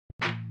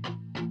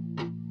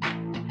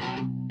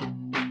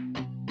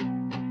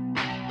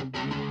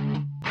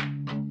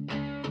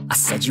I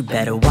said you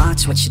better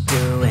watch what you're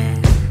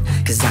doing,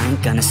 cause I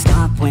ain't gonna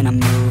stop when I'm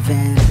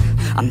moving.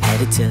 I'm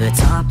headed to the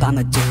top,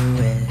 I'ma do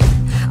it.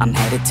 I'm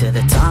headed to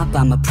the top,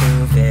 I'ma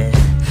prove it.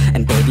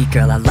 And baby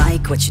girl, I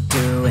like what you're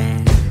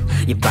doing.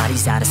 Your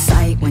body's out of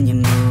sight when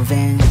you're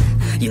moving.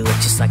 You look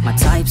just like my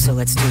type, so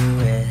let's do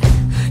it.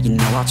 You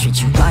know I'll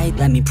treat you right,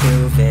 let me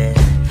prove it.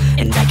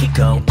 And I could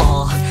go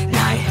all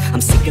night,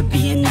 I'm sick of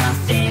being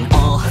nothing.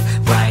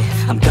 Alright,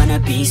 I'm gonna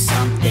be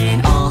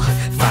something. I'll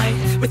fight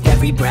with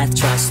every breath,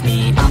 trust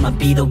me. I'ma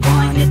be the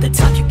one at the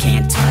top, you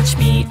can't touch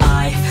me.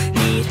 I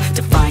need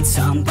to find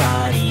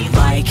somebody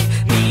like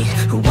me,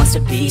 who wants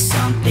to be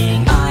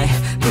something. I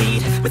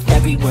bleed with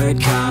every word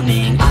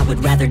coming. I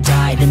would rather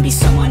die than be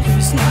someone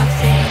who's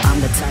nothing.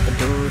 I'm the type of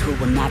dude who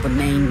will not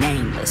remain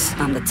nameless.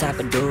 I'm the type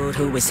of dude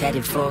who is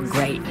headed for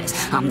greatness.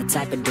 I'm the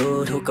type of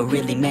dude who could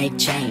really make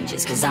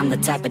changes, cause I'm the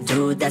type of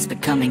dude that's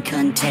becoming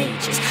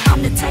contagious.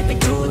 I'm the type of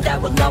dude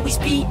that will always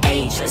be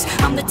ageless.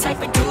 I'm the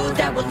type of dude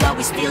that will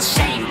always feel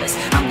shameless.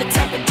 I'm the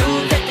type of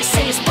dude that they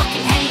say is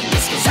fucking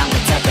heinous, cause I'm the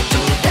type of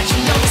dude that you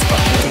know is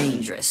fucking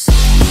dangerous.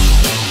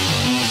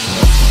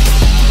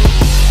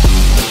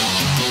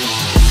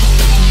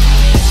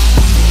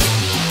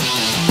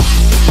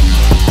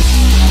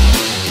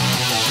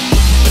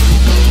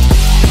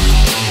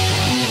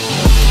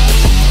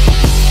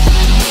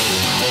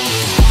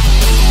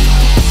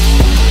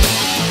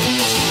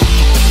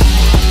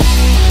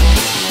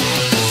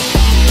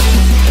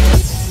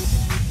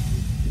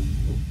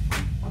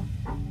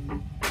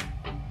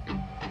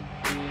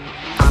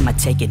 I'ma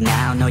take it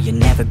now, no you're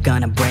never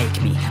gonna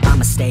break me.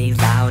 I'ma stay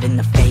loud in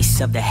the face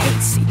of the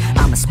hate, see.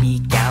 I'ma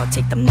speak out,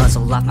 take the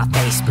muzzle off my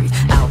face. Breathe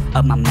out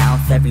of my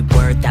mouth every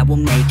word that will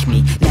make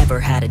me.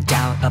 Never had a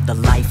doubt of the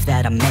life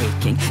that I'm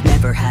making.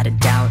 Never had a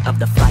doubt of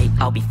the fight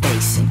I'll be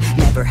facing.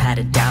 Never had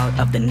a doubt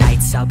of the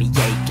nights I'll be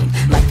aching.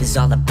 Life is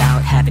all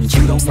about having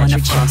dreams that you're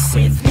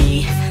chasing. With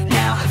me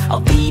now,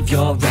 I'll leave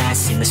your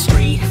ass in the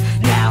street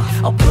now.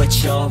 I'll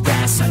put your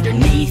ass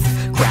underneath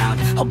ground.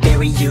 I'll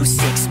bury you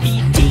 6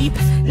 feet deep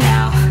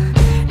now.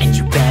 And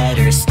you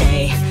better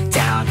stay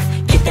down.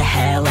 Get the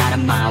hell out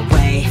of my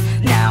way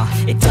now.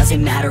 It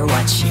doesn't matter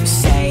what you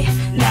say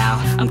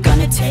now. I'm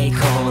gonna take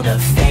hold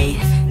of fate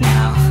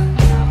now.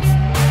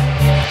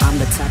 I'm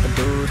the type of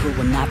dude who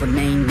will not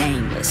remain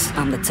nameless.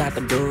 I'm the type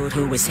of dude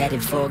who is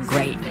headed for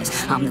greatness.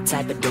 I'm the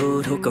type of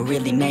dude who could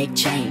really make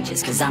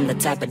changes, cause I'm the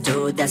type of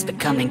dude that's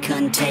becoming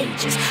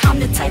contagious. I'm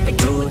the type of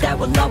dude that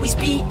will always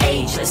be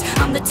ageless.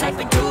 I'm the type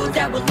of dude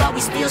that will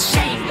always feel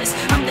shameless.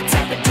 I'm the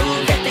type of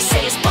dude that they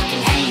say is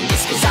fucking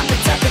heinous, cause I'm the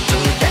type of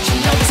dude that you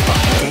know is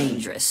fucking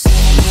dangerous.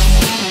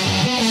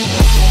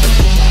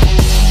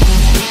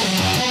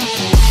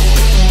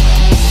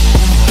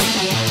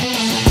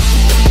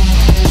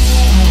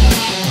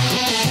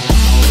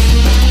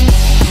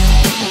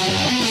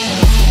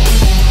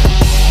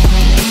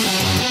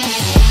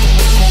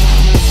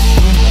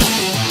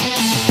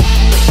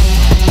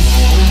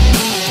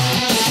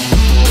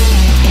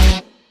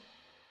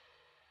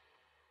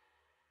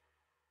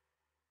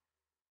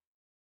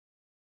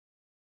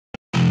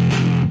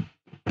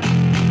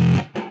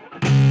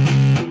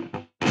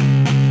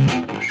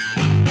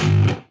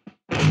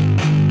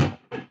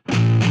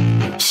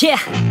 Yeah,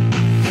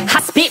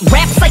 I spit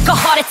raps like a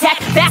heart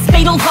attack. Fast,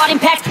 fatal, heart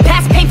impact.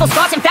 Past painful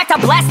scars, in fact,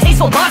 I blast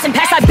tasteful bars and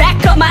packs. I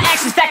back up my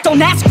actions, fact, don't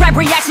ask, grab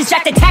reactions.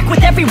 Jacked attack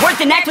with every word,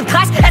 then act with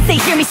class as they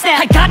hear me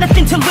snap. I got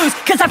nothing to lose,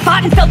 cause I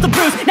fought and felt the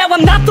bruise. Now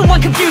I'm not the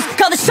one confused,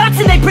 call the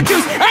shots and they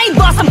produce. I ain't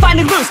lost, I'm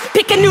finally loose.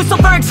 Pick a new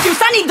silver excuse,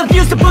 I need the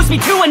views to boost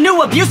me to a new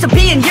abuse of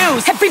being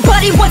used.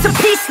 Everybody wants a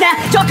piece now,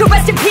 y'all can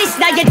rest in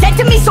peace now. You're dead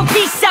to me, so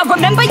peace out.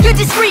 Remember, you're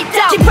discreet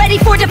now. Get ready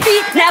for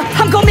defeat now,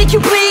 I'm gonna make you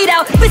bleed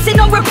out. Listen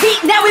on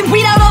repeat now and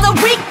weed out all the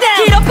weak now.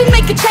 Get up and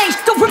make a change,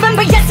 don't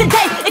remember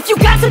yesterday. If you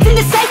got something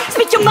to say,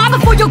 speak your mind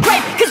before your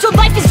grave, cause your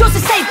life is yours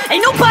to save.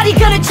 Ain't nobody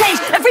gonna change,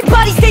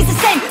 everybody stays the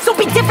same. So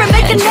be different,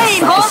 make a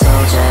name, like huh?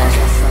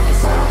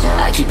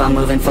 I keep on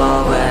moving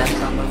forward,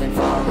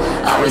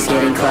 always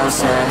getting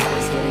closer.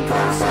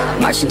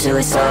 March until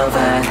it's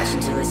over.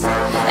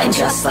 And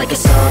just like a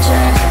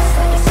soldier,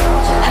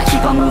 I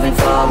keep on moving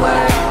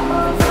forward,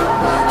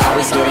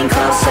 always getting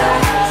closer.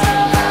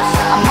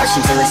 I march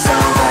until it's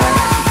over.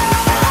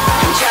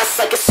 And just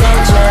like a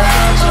soldier,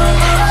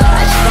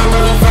 I keep on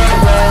moving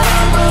forward,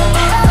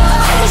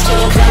 always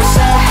getting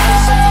closer.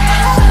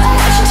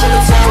 March until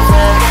it's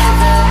over.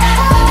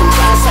 And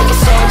just like a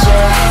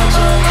soldier,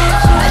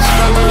 I keep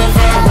on moving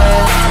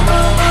forward,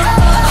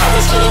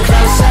 always getting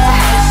closer.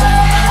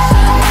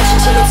 March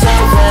until it's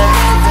over.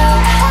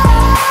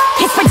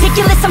 It's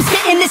ridiculous, I'm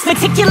spitting this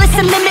meticulous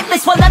and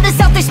limitless, while others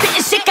out there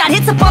spitting shit got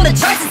hits up on the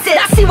charts and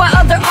I see why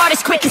other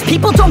artists quit, cause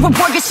people don't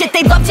reward good shit.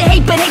 They love to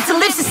hate but hate to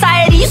live.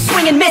 Society, you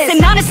swing and miss,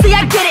 and honestly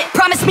I get it.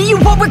 Promise me you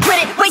won't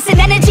regret it. Wasting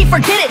energy,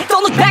 forget it.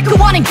 Don't look back, go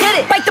on and get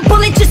it. Bite the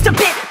bullet just a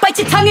bit, bite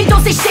your tongue and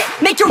don't say shit.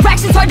 Make your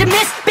actions hard to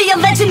miss, be a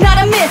legend not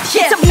a myth.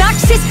 Yeah. It's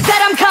obnoxious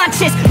that I'm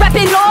conscious,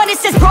 rapping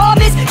honest as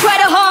promise. Try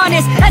to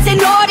harness, as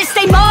an artist,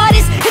 stay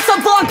modest. It's a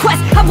long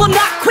quest, I will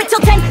not quit till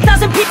 10,000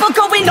 people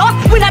going off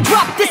when I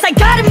drop this. I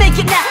gotta make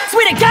it now,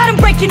 swear to God I'm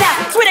breaking out.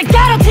 Swear to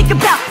God I'll take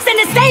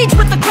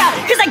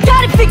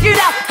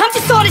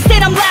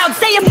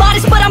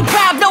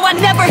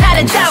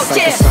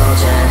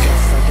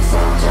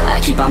I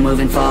keep on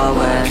moving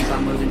forward,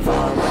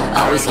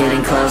 always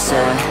getting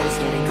closer,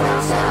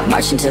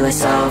 marching till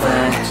it's over.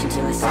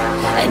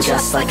 And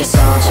just like a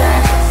soldier,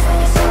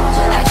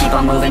 I keep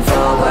on moving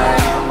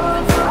forward,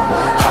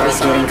 always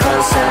getting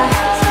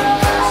closer,